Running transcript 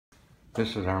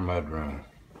This is our mud room.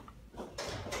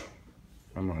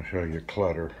 I'm going to show you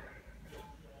clutter.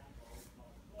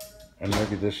 And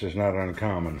maybe this is not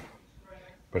uncommon,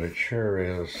 but it sure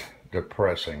is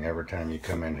depressing every time you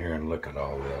come in here and look at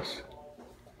all this.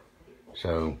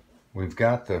 So we've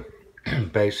got the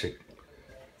basic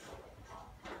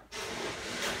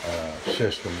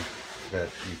system that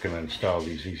you can install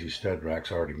these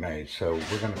EZStudRacks already made. So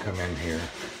we're going to come in here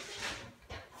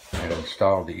and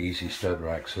install the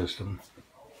EZStudRack system,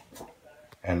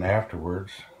 and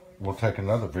afterwards we'll take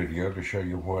another video to show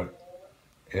you what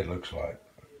it looks like.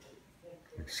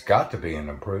 It's got to be an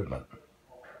improvement.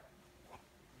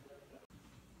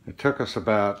 It took us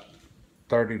about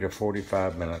 30 to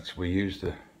 45 minutes. We used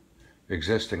the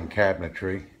existing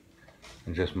cabinetry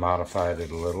and just modified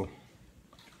it a little.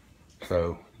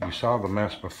 So you saw the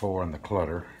mess before and the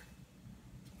clutter,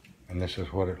 and this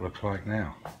is what it looks like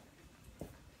now.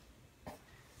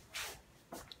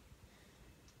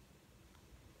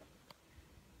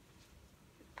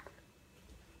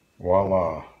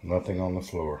 Voila, nothing on the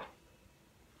floor.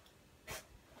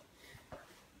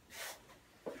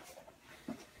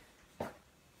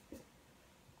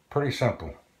 Pretty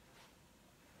simple.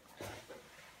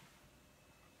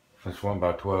 This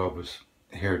 1x12 is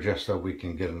here just so we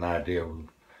can get an idea. We'll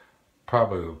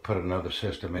probably put another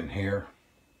system in here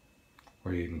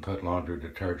where you can put laundry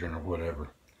detergent or whatever.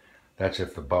 That's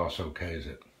if the boss okays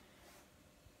it.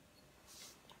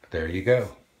 But there you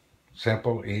go.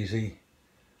 Simple, easy,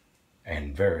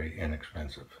 and very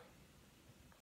inexpensive.